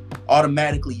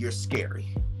 Automatically, you're scary.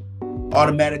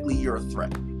 Automatically, you're a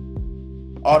threat.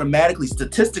 Automatically,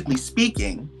 statistically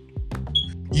speaking,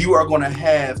 You are going to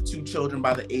have 2 children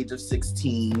by the age of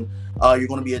 16. You're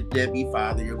going to be a deadbeat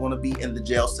father. You're going to be in the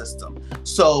jail system.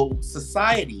 So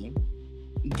society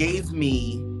gave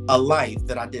me a life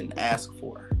that I didn't ask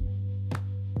for.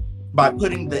 By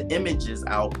putting the images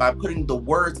out, by putting the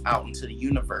words out into the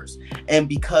universe. And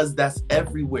because that's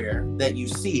everywhere that you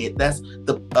see it, that's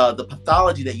the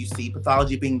pathology that you see,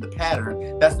 pathology being the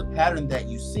pattern, that's the pattern that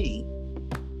you see.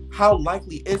 How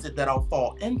likely is it that I'll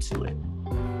fall into it?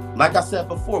 Like I said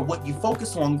before, what you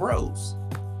focus on grows.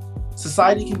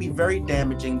 Society can be very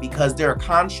damaging because there are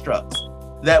constructs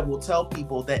that will tell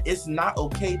people that it's not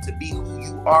okay to be who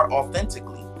you are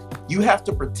authentically. You have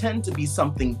to pretend to be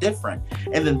something different.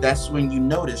 And then that's when you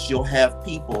notice you'll have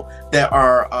people that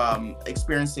are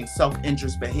experiencing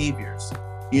self-injurious behaviors,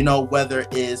 whether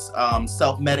it's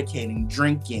self-medicating,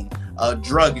 drinking,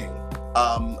 drugging,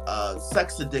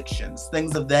 sex addictions,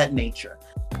 things of that nature.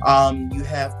 You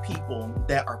have people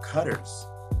that are cutters.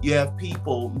 You have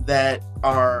people that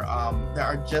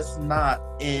are just not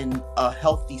in a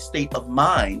healthy state of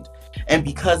mind. And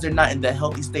because they're not in that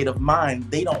healthy state of mind,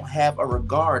 they don't have a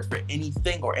regard for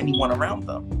anything or anyone around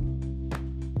them.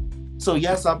 So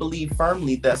yes, I believe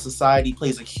firmly that society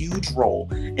plays a huge role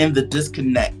in the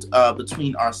disconnect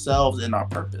between ourselves and our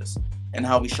purpose and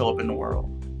how we show up in the world.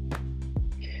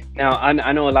 Now,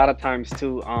 I know a lot of times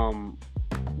too, I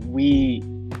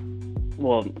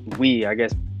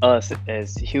guess us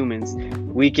as humans,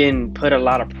 we can put a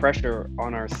lot of pressure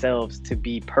on ourselves to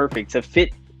be perfect, to fit,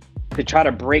 to try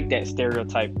to break that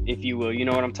stereotype, if you will. You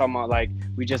know what I'm talking about? Like,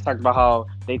 we just talked about how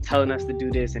they telling us to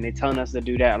do this and they telling us to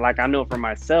do that. Like, I know for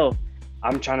myself,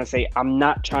 I'm trying to say, I'm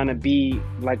not trying to be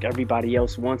like everybody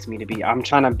else wants me to be. I'm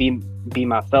trying to be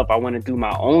myself. I want to do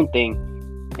my own thing.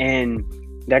 And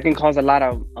that can cause a lot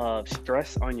of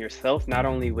stress on yourself, not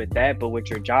only with that, but with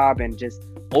your job and just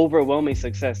overwhelming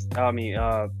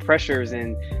pressures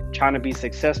and trying to be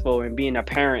successful and being a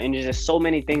parent. And there's just so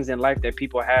many things in life that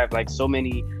people have, like so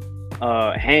many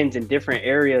hands in different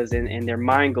areas, and their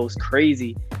mind goes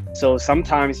crazy. So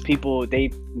sometimes people,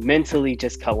 they mentally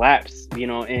just collapse,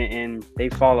 and they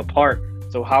fall apart.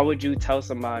 So how would you tell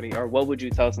somebody, or what would you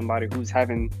tell somebody who's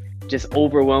having just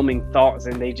overwhelming thoughts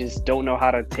and they just don't know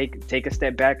how to take a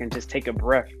step back and just take a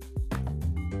breath?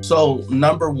 So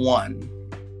number one,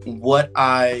 what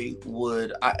I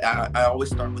always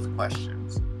start with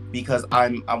questions, because I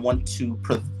want to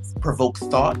provoke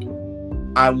thought.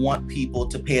 I want people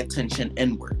to pay attention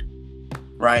inward,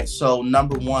 right? So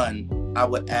number one, I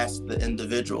would ask the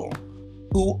individual,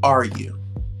 who are you?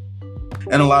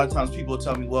 And a lot of times people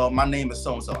tell me, well, my name is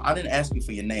so-and-so. I didn't ask you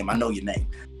for your name. I know your name.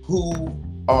 Who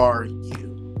are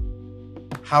you?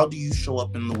 How do you show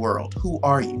up in the world? Who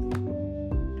are you?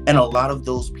 And a lot of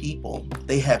those people,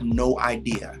 they have no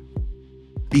idea,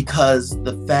 because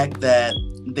the fact that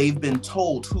they've been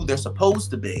told who they're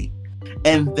supposed to be,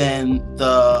 and then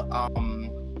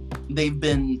they've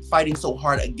been fighting so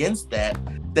hard against that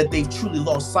they've truly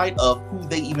lost sight of who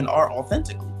they even are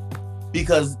authentically.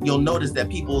 Because you'll notice that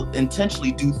people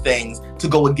intentionally do things to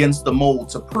go against the mold,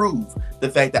 to prove the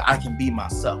fact that I can be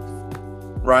myself,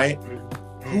 right?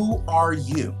 Who are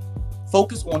you?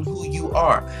 Focus on who you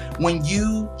are. When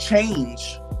you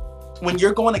change, when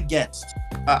you're going against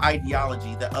an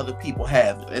ideology that other people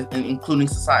have, including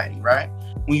society, right?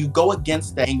 When you go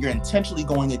against that and you're intentionally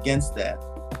going against that,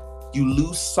 you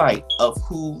lose sight of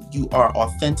who you are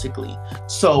authentically.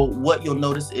 So what you'll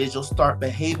notice is you'll start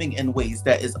behaving in ways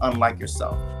that is unlike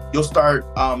yourself. You'll start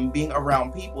being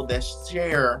around people that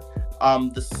share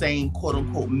the same quote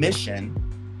unquote mission,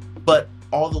 but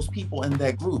all those people in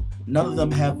that group, none of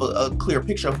them have a clear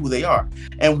picture of who they are.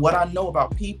 And what I know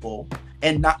about people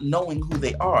and not knowing who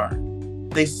they are,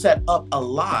 they set up a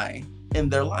lie in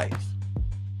their life.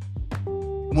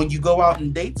 When you go out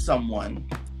and date someone,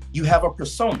 you have a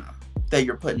persona that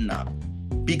you're putting up,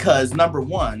 because number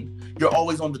one, you're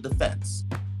always on the defense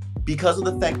because of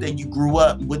the fact that you grew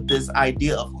up with this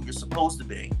idea of who you're supposed to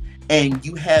be, and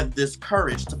you have this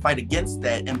courage to fight against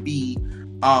that and be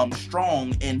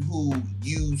strong in who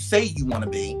you say you want to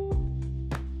be.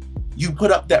 You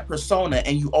put up that persona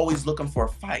and you always looking for a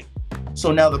fight.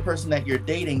 So now the person that you're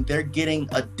dating, they're getting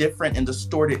a different and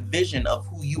distorted vision of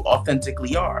who you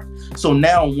authentically are. So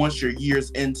now once you're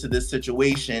years into this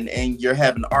situation and you're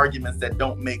having arguments that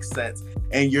don't make sense,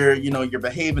 and you're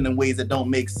behaving in ways that don't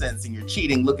make sense, and you're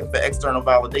cheating, looking for external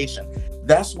validation,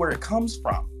 that's where it comes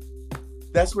from.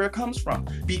 That's where it comes from,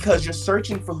 because you're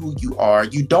searching for who you are.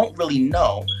 You don't really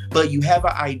know, but you have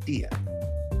an idea.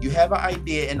 You have an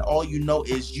idea, and all you know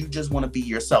is you just want to be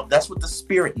yourself. That's what the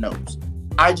spirit knows.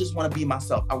 I just want to be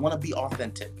myself. I want to be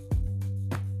authentic.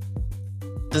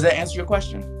 Does that answer your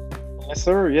question? Yes,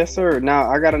 sir. Yes, sir.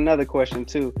 Now I got another question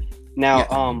too. Now,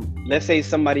 Yes. let's say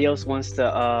somebody else wants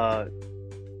to, I'm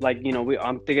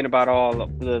thinking about all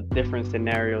of the different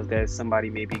scenarios that somebody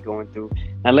may be going through.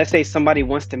 Now, let's say somebody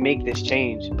wants to make this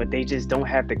change, but they just don't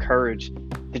have the courage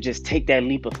to just take that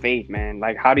leap of faith, man.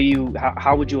 Like, how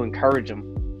would you encourage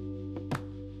them?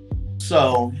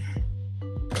 So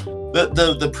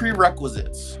the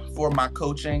prerequisites for my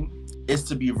coaching is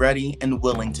to be ready and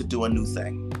willing to do a new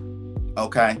thing.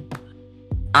 Okay.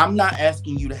 I'm not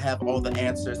asking you to have all the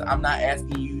answers. I'm not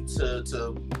asking you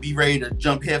to be ready to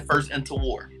jump headfirst into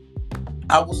war.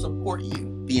 I will support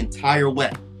you the entire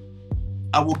way.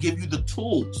 I will give you the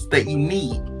tools that you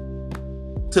need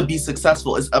to be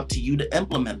successful. It's up to you to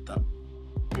implement them.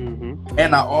 Mm-hmm.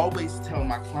 And I always tell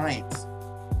my clients,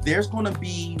 there's going to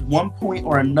be one point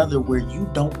or another where you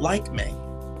don't like me.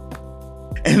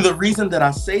 And the reason that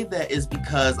I say that is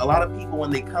because a lot of people, when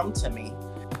they come to me,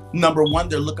 number one,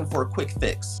 they're looking for a quick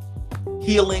fix.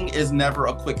 Healing is never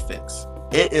a quick fix.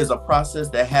 It is a process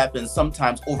that happens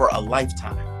sometimes over a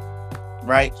lifetime,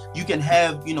 right? You can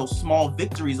have, small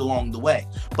victories along the way,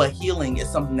 but healing is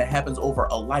something that happens over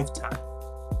a lifetime.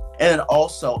 And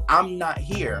also, I'm not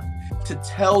here to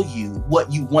tell you what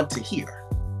you want to hear.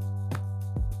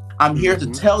 I'm here to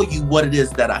tell you what it is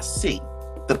that I see,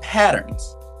 the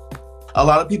patterns. A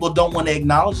lot of people don't want to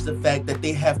acknowledge the fact that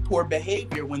they have poor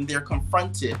behavior when they're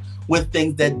confronted with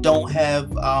things that don't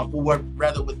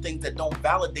with things that don't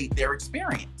validate their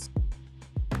experience.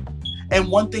 And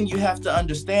one thing you have to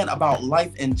understand about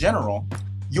life in general,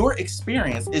 your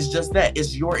experience is just that.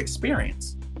 It's your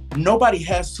experience. Nobody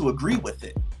has to agree with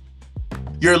it.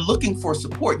 You're looking for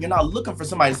support. You're not looking for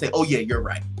somebody to say, oh yeah, you're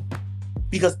right.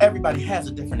 Because everybody has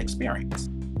a different experience.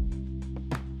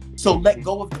 So let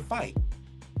go of the fight.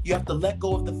 You have to let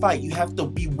go of the fight. You have to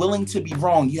be willing to be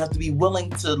wrong. You have to be willing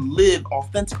to live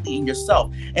authentically in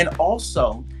yourself. And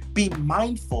also be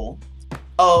mindful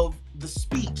of the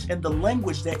speech and the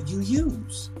language that you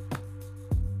use.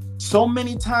 So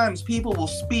many times people will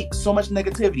speak so much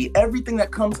negativity. Everything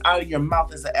that comes out of your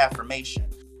mouth is an affirmation.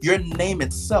 Your name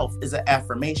itself is an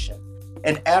affirmation.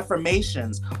 And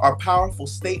affirmations are powerful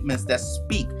statements that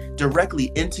speak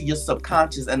directly into your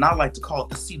subconscious. And I like to call it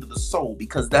the seat of the soul,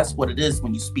 because that's what it is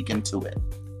when you speak into it.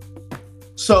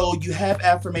 So you have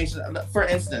affirmations. For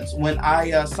instance, when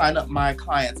I sign up my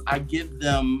clients, I give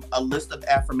them a list of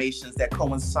affirmations that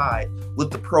coincide with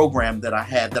the program that I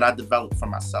had, that I developed for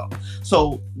myself.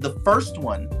 So the first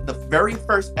one, the very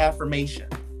first affirmation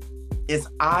is,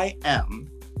 I am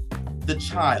the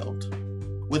child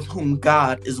with whom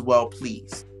God is well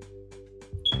pleased.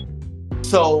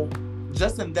 So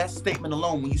just in that statement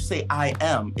alone, when you say I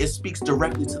am, it speaks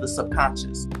directly to the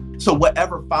subconscious. So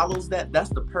whatever follows that, that's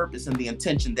the purpose and the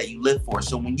intention that you live for.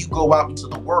 So when you go out into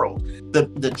the world,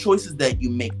 the choices that you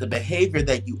make, the behavior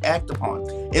that you act upon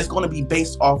is going to be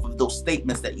based off of those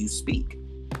statements that you speak.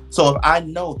 So if I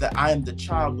know that I am the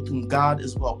child with whom God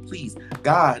is well pleased,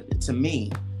 God to me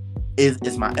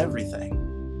is my everything.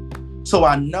 So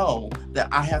I know that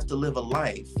I have to live a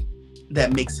life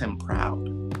that makes him proud.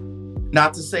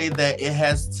 Not to say that it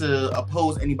has to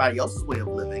oppose anybody else's way of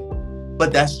living,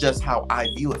 but that's just how I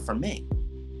view it for me.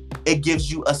 It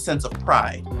gives you a sense of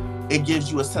pride. It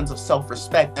gives you a sense of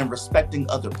self-respect and respecting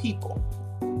other people.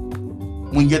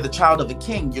 When you're the child of a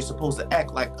king, you're supposed to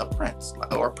act like a prince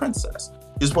or a princess.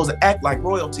 You're supposed to act like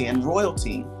royalty, and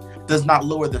royalty does not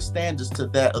lower their standards to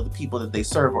that of the people that they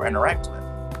serve or interact with.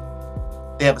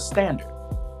 They have a standard.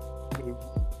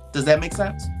 Does that make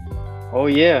sense? Oh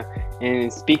yeah.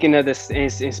 And speaking of the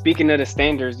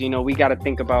standards, we got to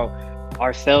think about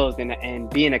ourselves and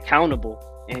being accountable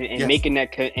and Yes. making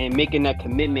that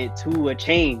commitment to a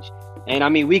change. And I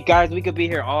mean, we could be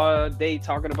here all day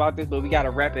talking about this, but we got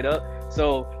to wrap it up.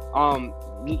 So,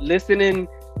 listening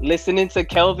to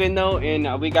Kelvin though,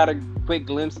 and we got a quick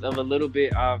glimpse of a little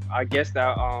bit of, I guess,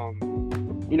 that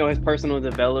his personal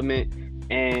development.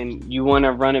 And you want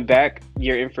to run it back,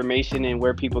 your information and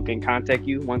where people can contact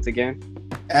you once again?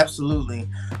 Absolutely.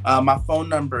 My phone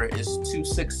number is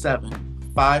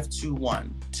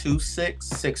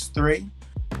 267-521-2663.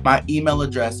 My email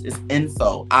address is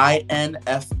info at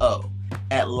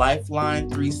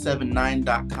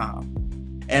lifeline379.com.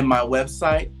 And my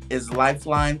website is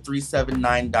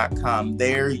lifeline379.com.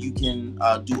 There you can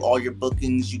do all your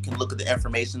bookings. You can look at the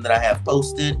information that I have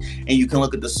posted, and you can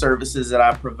look at the services that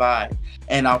I provide.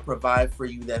 And I'll provide for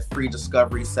you that free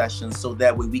discovery session, so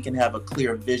that way we can have a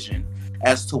clear vision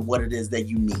as to what it is that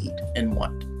you need and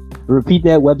want. Repeat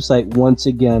that website once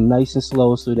again, nice and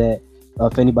slow, so that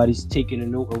if anybody's taking a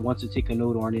note or wants to take a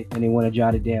note on it and they want to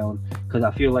jot it down, because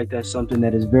I feel like that's something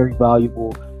that is very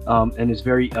valuable and it's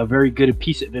a very good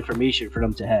piece of information for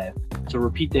them to have. So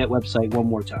repeat that website one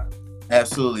more time.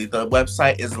 Absolutely. The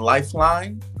website is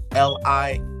Lifeline,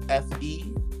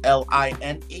 LIFELINE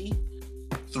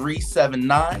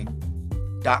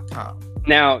 379.com.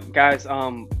 Now, guys,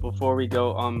 before we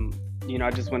go, I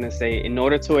just want to say, in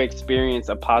order to experience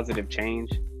a positive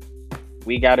change,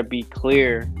 we got to be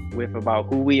clear about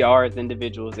who we are as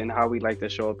individuals and how we like to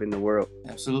show up in the world.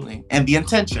 Absolutely. And the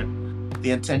intention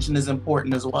is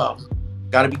important as well.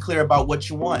 Got to be clear about what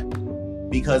you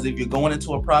want, because if you're going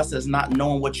into a process not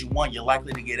knowing what you want, you're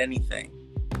likely to get anything,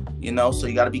 so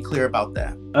you got to be clear about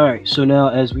that. All right. So now,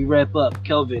 as we wrap up,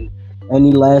 Kelvin,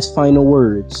 any last final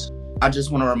words? I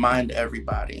just want to remind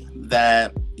everybody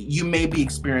that you may be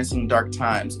experiencing dark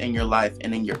times in your life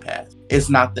and in your past. It's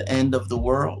not the end of the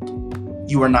world.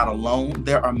 You are not alone.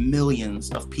 There are millions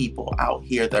of people out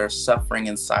here that are suffering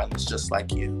in silence just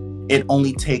like you. It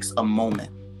only takes a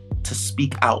moment to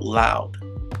speak out loud,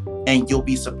 and you'll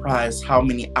be surprised how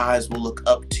many eyes will look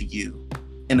up to you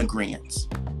in agreement.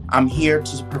 I'm here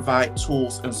to provide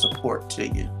tools and support to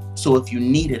you. So if you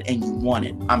need it and you want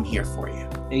it, I'm here for you.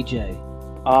 AJ.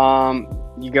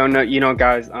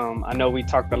 Guys, I know we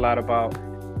talked a lot about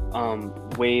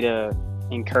way to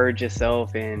encourage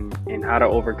yourself and how to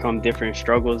overcome different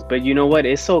struggles, but you know what,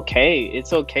 it's okay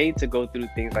to go through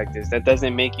things like this. That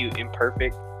doesn't make you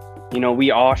imperfect.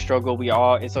 We all struggle.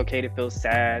 It's okay to feel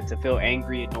sad, to feel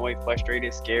angry, annoyed,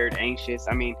 frustrated, scared, anxious.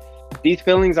 I mean, these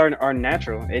feelings are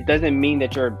natural. It doesn't mean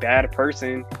that you're a bad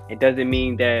person. It doesn't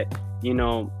mean that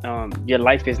your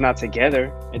life is not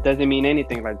together. It doesn't mean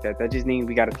anything like that. That just means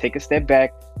we got to take a step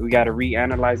back. We got to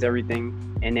reanalyze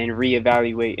everything and then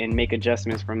reevaluate and make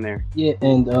adjustments from there. Yeah,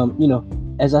 and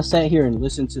as I sat here and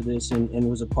listened to this and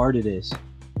was a part of this,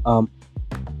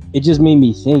 it just made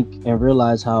me think and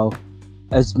realize how,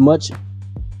 as much,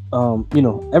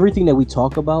 everything that we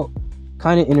talk about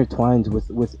kind of intertwines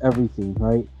with everything,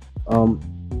 right?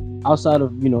 Outside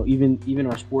of even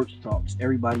our sports talks,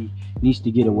 everybody needs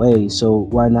to get away, so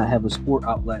why not have a sport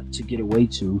outlet to get away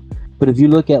to? But if you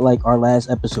look at like our last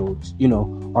episodes,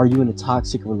 are you in a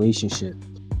toxic relationship?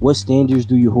 What standards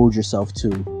do you hold yourself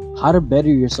to? How to better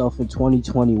yourself in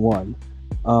 2021?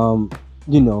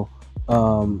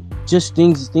 Just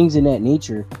things in that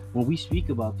nature. When we speak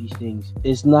about these things,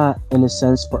 it's not in a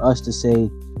sense for us to say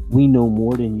we know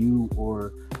more than you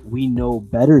or we know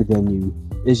better than you.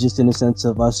 It's just in a sense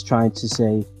of us trying to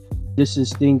say, this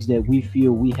is things that we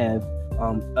feel we have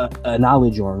a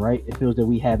knowledge on, right? It feels that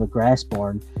we have a grasp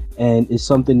on, and it's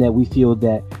something that we feel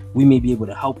that we may be able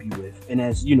to help you with. And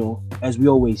as we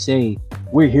always say,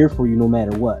 we're here for you no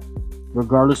matter what.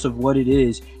 Regardless of what it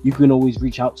is, you can always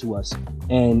reach out to us,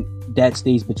 and that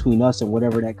stays between us, and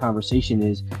whatever that conversation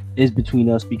is between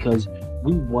us, because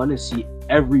we want to see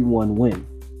everyone win.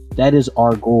 That is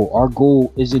our goal. Our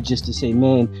goal isn't just to say,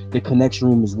 man, the connection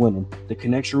room is winning. The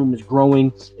connection room is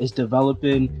growing, it's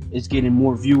developing, it's getting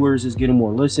more viewers, it's getting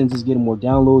more listens, it's getting more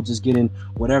downloads, it's getting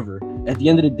whatever. At the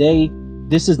end of the day,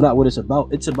 this is not what it's about.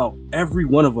 It's about every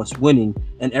one of us winning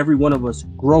and every one of us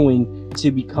growing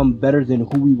to become better than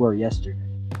who we were yesterday.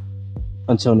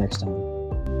 Until next time.